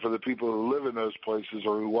unfortunate for the people who live in those places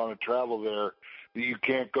or who want to travel there that you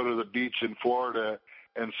can't go to the beach in Florida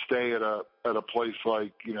and stay at a place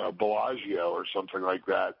like, Bellagio or something like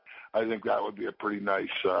that. I think that would be a pretty nice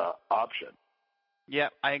option. Yeah,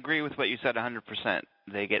 I agree with what you said 100%.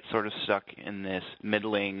 They get sort of stuck in this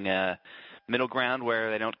middle ground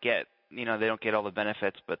where they don't get all the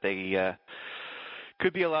benefits, but they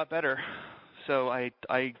could be a lot better. So I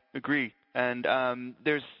agree. And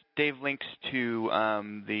Dave links to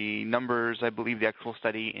the numbers, I believe, the actual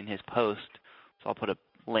study in his post. So I'll put a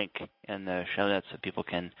link in the show notes so people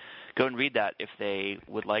can go and read that if they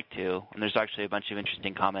would like to. And there's actually a bunch of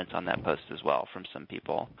interesting comments on that post as well from some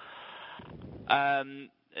people.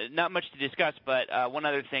 Not much to discuss, but one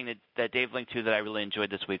other thing that Dave linked to that I really enjoyed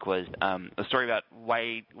this week was a story about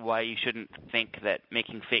why you shouldn't think that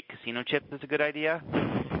making fake casino chips is a good idea.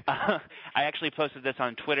 I actually posted this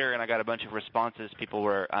on Twitter, and I got a bunch of responses. People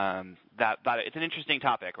were that it's an interesting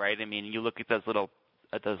topic, right? I mean, you look at those little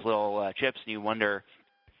chips, and you wonder,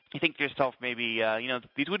 you think to yourself, maybe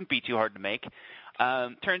these wouldn't be too hard to make.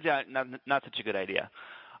 Turns out, not such a good idea.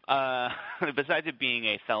 Besides it being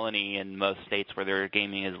a felony in most states where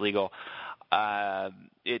gaming is legal,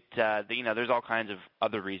 there's all kinds of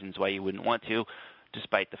other reasons why you wouldn't want to,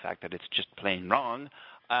 despite the fact that it's just plain wrong.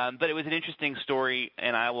 But it was an interesting story,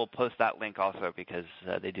 and I will post that link also because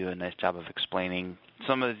they do a nice job of explaining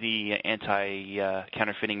some of the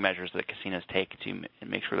anti-counterfeiting measures that casinos take to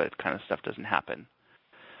make sure that kind of stuff doesn't happen.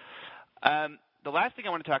 The last thing I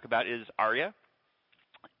want to talk about is Aria.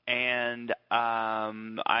 And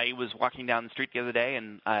I was walking down the street the other day,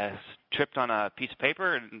 and I tripped on a piece of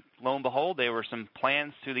paper, and lo and behold, there were some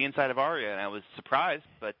plans to the inside of Aria, and I was surprised,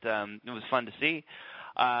 but it was fun to see.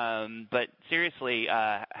 But seriously,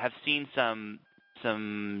 have seen some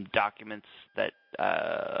documents that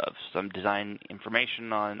of some design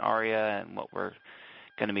information on Aria and what we're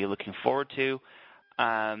going to be looking forward to.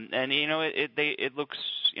 And it looks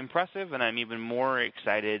impressive, and I'm even more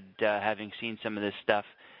excited having seen some of this stuff.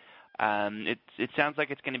 It sounds like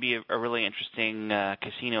it's going to be a really interesting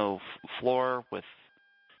casino floor with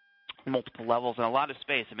multiple levels and a lot of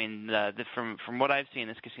space. I mean, from what I've seen,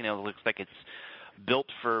 this casino looks like it's built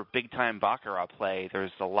for big-time baccarat play.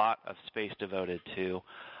 There's a lot of space devoted to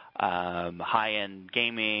high-end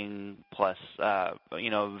gaming, plus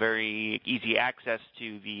very easy access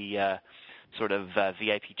to the sort of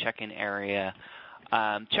VIP check-in area.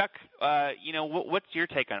 Chuck, what's your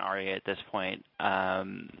take on Aria at this point?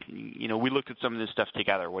 We looked at some of this stuff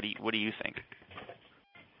together. What do you think?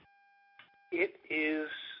 It is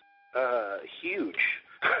huge.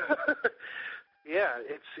 Yeah,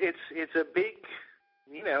 it's a big.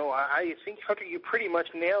 I think, Hunter, you pretty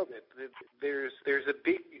much nailed it. There's a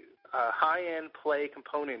big high-end play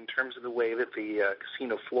component in terms of the way that the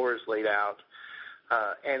casino floor is laid out.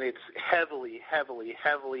 And it's heavily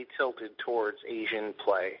tilted towards Asian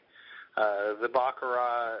play. The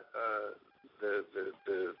baccarat,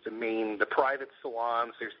 the private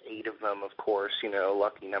salons. There's 8 of them, of course.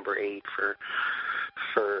 Lucky number 8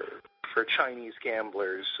 for Chinese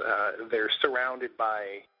gamblers. They're surrounded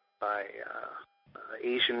by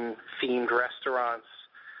Asian themed restaurants,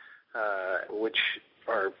 which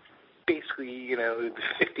are basically,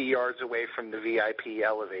 50 yards away from the VIP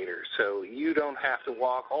elevator. So you don't have to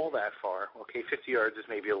walk all that far. Okay, 50 yards is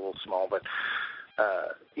maybe a little small, but,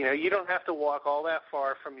 you don't have to walk all that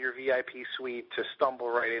far from your VIP suite to stumble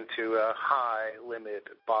right into a high-limit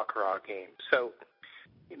baccarat game. So,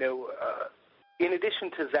 in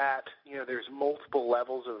addition to that, there's multiple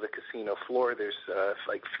levels of the casino floor. There's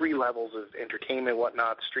 3 levels of entertainment,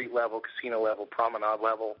 whatnot, street level, casino level, promenade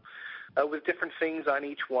level, with different things on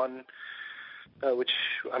each one, which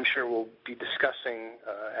I'm sure we'll be discussing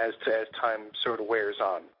as time sort of wears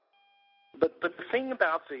on. But the thing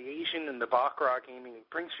about the Asian and the baccarat gaming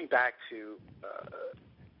brings me back to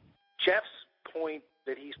Jeff's point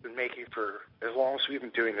that he's been making for as long as we've been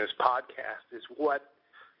doing this podcast, is what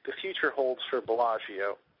the future holds for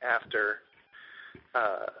Bellagio after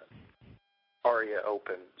Aria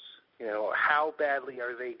opens. How badly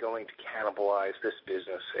are they going to cannibalize this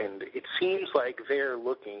business? And it seems like they're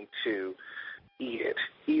looking to eat it.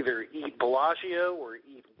 Either eat Bellagio or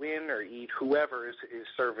eat Wynn or eat whoever is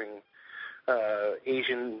serving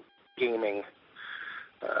Asian gaming.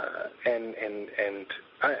 And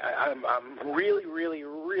I'm really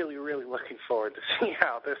looking forward to see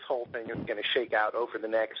how this whole thing is going to shake out over the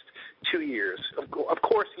next 2 years. Of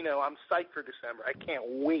course, I'm psyched for December. I can't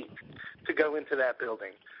wait to go into that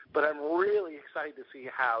building. But I'm really excited to see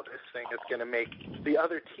how this thing is going to make the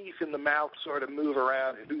other teeth in the mouth sort of move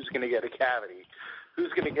around, and who's going to get a cavity.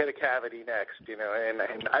 Who's going to get a cavity next,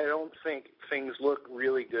 And I don't think things look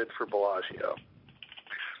really good for Bellagio.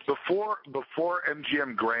 Before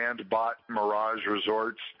MGM Grand bought Mirage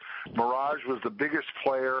Resorts, Mirage was the biggest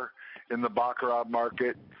player in the baccarat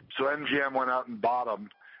market, so MGM went out and bought them,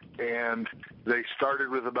 and they started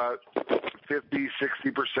with about 50,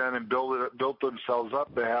 60% and built themselves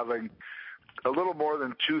up to having a little more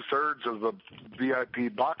than 2/3 of the VIP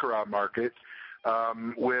baccarat market,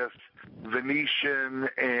 with Venetian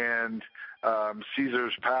and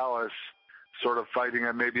Caesar's Palace sort of fighting,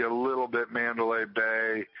 and maybe a little bit Mandalay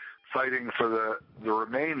Bay fighting for the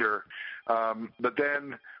remainder. But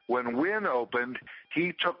then when Wynn opened,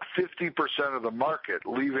 he took 50% of the market,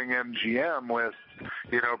 leaving MGM with,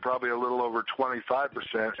 probably a little over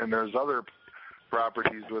 25%, and there's other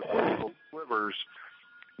properties with little slivers.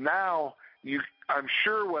 Now I'm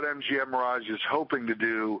sure what MGM Mirage is hoping to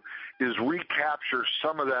do is recapture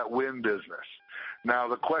some of that Wynn business. Now,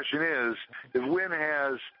 the question is, if Wynn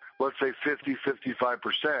has, let's say,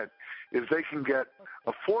 50-55%, if they can get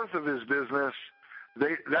a fourth of his business,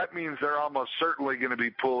 that means they're almost certainly going to be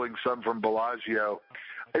pulling some from Bellagio.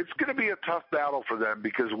 It's going to be a tough battle for them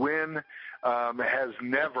because Wynn has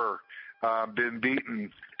never been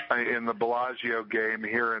beaten in the Bellagio game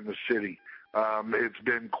here in the city. It's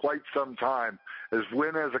been quite some time. As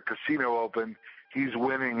Wynn has a casino open, he's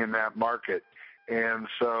winning in that market. And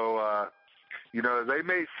so, they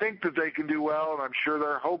may think that they can do well, and I'm sure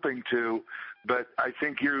they're hoping to, but I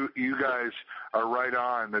think you guys are right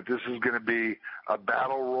on that this is going to be a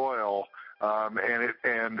battle royal, and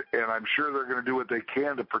I'm sure they're going to do what they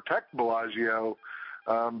can to protect Bellagio,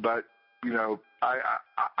 but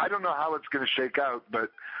I don't know how it's going to shake out, but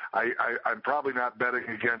I'm probably not betting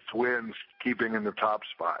against Wynn's keeping in the top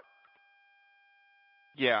spot.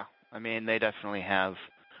 Yeah, I mean, they definitely have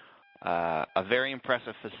a very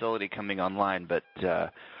impressive facility coming online, but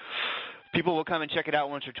people will come and check it out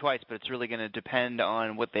once or twice, but it's really going to depend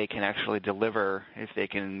on what they can actually deliver, if they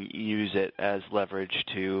can use it as leverage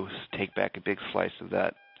to take back a big slice of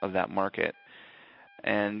that market.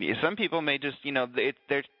 And some people may just,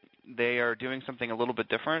 they are doing something a little bit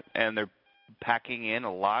different, and they're packing in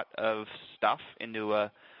a lot of stuff into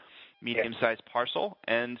a medium-sized parcel,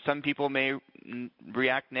 and some people may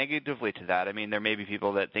react negatively to that. I mean, there may be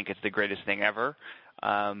people that think it's the greatest thing ever,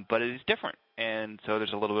 but it is different, and so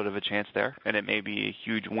there's a little bit of a chance there, and it may be a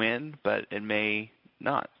huge win, but it may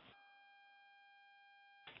not.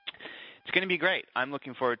 It's going to be great. I'm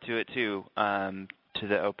looking forward to it, too, to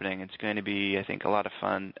the opening. It's going to be, I think, a lot of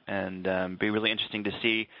fun and be really interesting to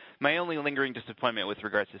see. My only lingering disappointment with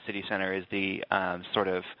regards to City Center is the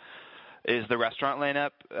the restaurant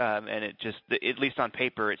lineup, and it just, at least on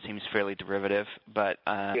paper, it seems fairly derivative. But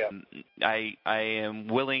I am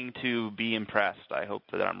willing to be impressed. I hope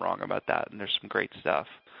that I'm wrong about that, and there's some great stuff.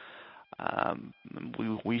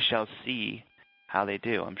 We shall see how they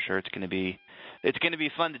do. I'm sure it's going to be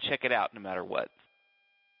fun to check it out no matter what.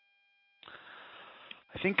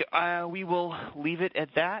 I think we will leave it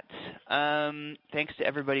at that. Thanks to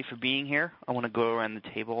everybody for being here. I want to go around the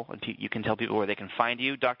table, and you can tell people where they can find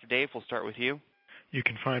you. Dr. Dave, we'll start with you. You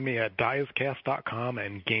can find me at diascast.com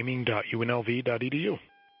and gaming.unlv.edu.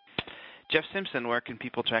 Jeff Simpson, where can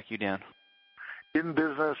people track you down?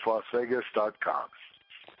 InBusinessLasVegas.com.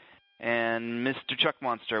 And Mr. Chuck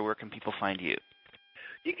Monster, where can people find you?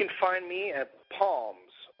 You can find me at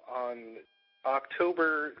Palms on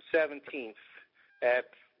October 17th. At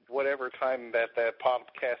whatever time that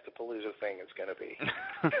Palmcast-a-Palooza thing is going to be.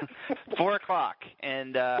 4 o'clock.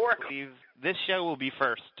 And I believe this show will be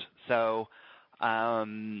first. So,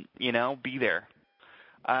 be there.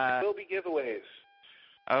 There will be giveaways.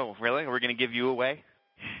 Oh, really? We're going to give you away?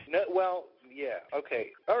 No, well, yeah.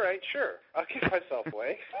 Okay. All right, sure. I'll give myself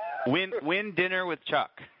away. Win dinner with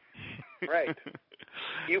Chuck. Right.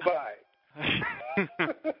 You buy.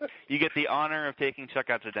 You get the honor of taking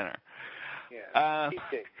Chuck out to dinner. Yeah.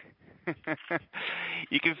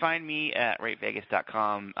 You can find me at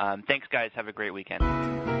ratevegas.com. Thanks, guys. Have a great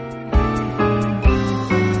weekend.